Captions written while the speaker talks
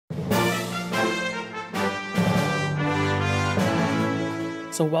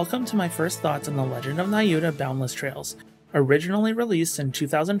So welcome to my first thoughts on The Legend of Nayuta Boundless Trails, originally released in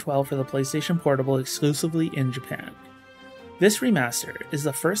 2012 for the PlayStation Portable exclusively in Japan. This remaster is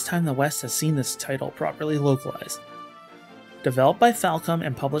the first time the West has seen this title properly localized. Developed by Falcom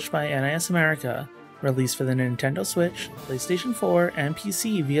and published by NIS America, released for the Nintendo Switch, PlayStation 4, and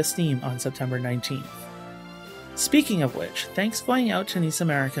PC via Steam on September 19th. Speaking of which, thanks going out to NIS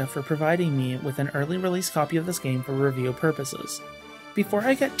America for providing me with an early release copy of this game for review purposes. Before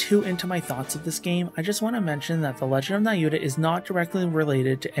I get too into my thoughts of this game, I just want to mention that The Legend of Nayuta is not directly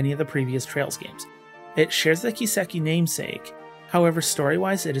related to any of the previous Trails games. It shares the Kiseki namesake, however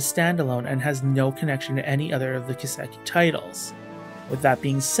story-wise it is standalone and has no connection to any other of the Kiseki titles. With that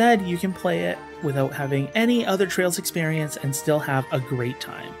being said, you can play it without having any other Trails experience and still have a great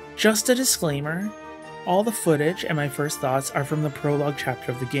time. Just a disclaimer, all the footage and my first thoughts are from the prologue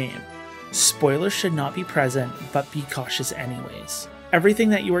chapter of the game. Spoilers should not be present, but be cautious anyways. Everything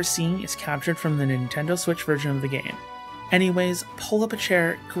that you are seeing is captured from the Nintendo Switch version of the game. Anyways, pull up a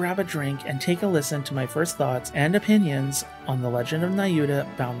chair, grab a drink, and take a listen to my first thoughts and opinions on The Legend of Nayuta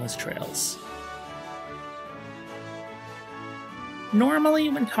Boundless Trails. Normally,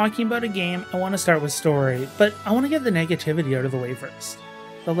 when talking about a game, I want to start with story, but I want to get the negativity out of the way first.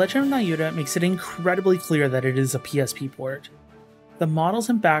 The Legend of Nayuta makes it incredibly clear that it is a PSP port. The models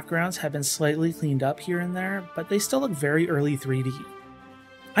and backgrounds have been slightly cleaned up here and there, but they still look very early 3D.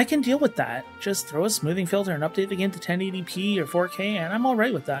 I can deal with that, just throw a smoothing filter and update the game to 1080p or 4K and I'm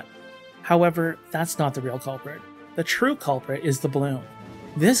alright with that. However, that's not the real culprit. The true culprit is the bloom.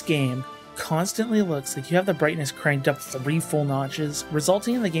 This game constantly looks like you have the brightness cranked up 3 full notches,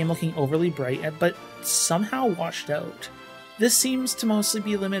 resulting in the game looking overly bright but somehow washed out. This seems to mostly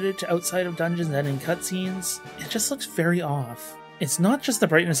be limited to outside of dungeons and in cutscenes. It just looks very off. It's not just the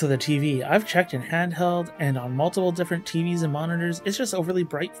brightness of the TV. I've checked in handheld and on multiple different TVs and monitors, it's just overly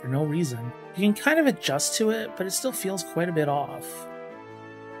bright for no reason. You can kind of adjust to it, but it still feels quite a bit off.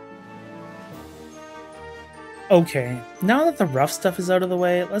 Okay, now that the rough stuff is out of the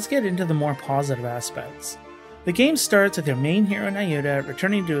way, let's get into the more positive aspects. The game starts with your main hero Nayuta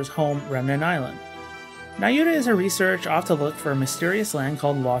returning to his home, Remnant Island. Nayuta is a researcher off to look for a mysterious land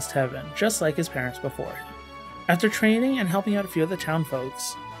called Lost Heaven, just like his parents before him. After training and helping out a few of the town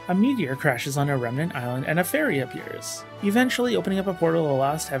folks, a meteor crashes onto Remnant Island and a fairy appears, eventually opening up a portal to the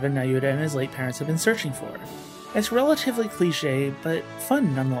Lost Heaven Nayuta and his late parents have been searching for. It's relatively cliche, but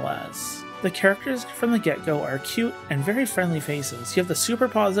fun nonetheless. The characters from the get-go are cute and very friendly faces. You have the super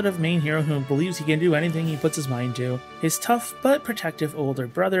positive main hero who believes he can do anything he puts his mind to, his tough but protective older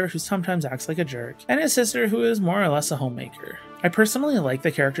brother who sometimes acts like a jerk, and his sister who is more or less a homemaker. I personally like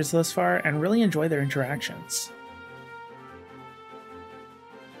the characters thus far and really enjoy their interactions.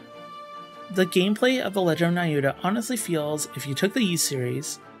 The gameplay of The Legend of Nayuta honestly feels if you took the Ys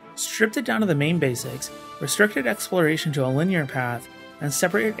series, stripped it down to the main basics, restricted exploration to a linear path, and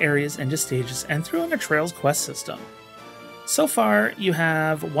separated areas into stages and threw in a Trails quest system. So far, you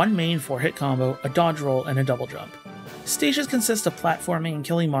have one main 4-hit combo, a dodge roll, and a double jump. Stages consist of platforming and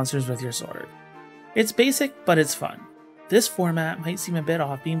killing monsters with your sword. It's basic, but it's fun. This format might seem a bit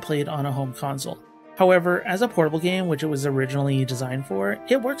off being played on a home console. However, as a portable game, which it was originally designed for,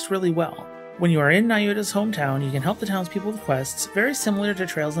 it works really well. When you are in Nayuta's hometown, you can help the townspeople with quests very similar to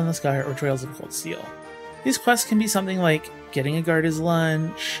Trails in the Sky or Trails of Cold Steel. These quests can be something like getting a guard his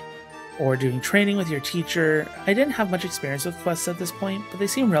lunch, or doing training with your teacher. I didn't have much experience with quests at this point, but they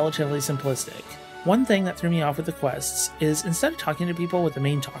seem relatively simplistic. One thing that threw me off with the quests is instead of talking to people with the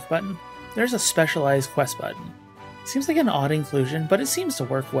main talk button, there's a specialized quest button. Seems like an odd inclusion, but it seems to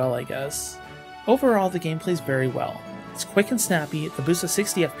work well, I guess. Overall, the game plays very well. It's quick and snappy, the boost of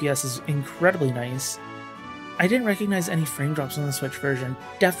 60 FPS is incredibly nice. I didn't recognize any frame drops on the Switch version,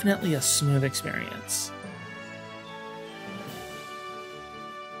 definitely a smooth experience.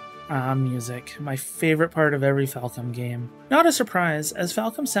 Music, my favorite part of every Falcom game. Not a surprise, as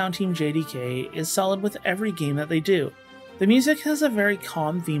Falcom sound team JDK is solid with every game that they do. The music has a very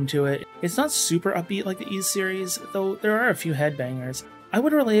calm theme to it. It's not super upbeat like the Ys series, though there are a few headbangers. I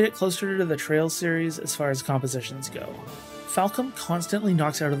would relate it closer to the Trails series as far as compositions go. Falcom constantly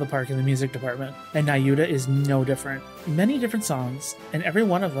knocks out of the park in the music department, and Nayuta is no different. Many different songs, and every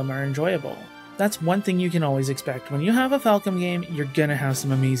one of them are enjoyable. That's one thing you can always expect. When you have a Falcom game, you're gonna have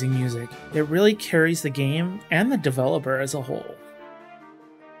some amazing music. It really carries the game and the developer as a whole.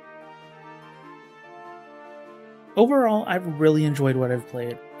 Overall, I've really enjoyed what I've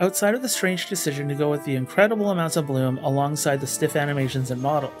played. Outside of the strange decision to go with the incredible amounts of bloom alongside the stiff animations and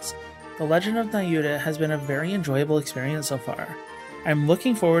models, The Legend of Nayuta has been a very enjoyable experience so far. I'm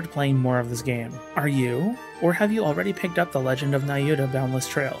looking forward to playing more of this game. Are you? or have you already picked up The Legend of Nayuta Boundless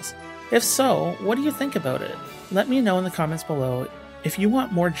Trails? If so, what do you think about it? Let me know in the comments below. If you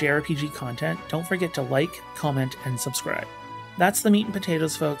want more JRPG content, don't forget to like, comment, and subscribe. That's the meat and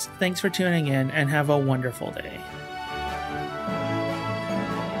potatoes, folks. Thanks for tuning in, and have a wonderful day.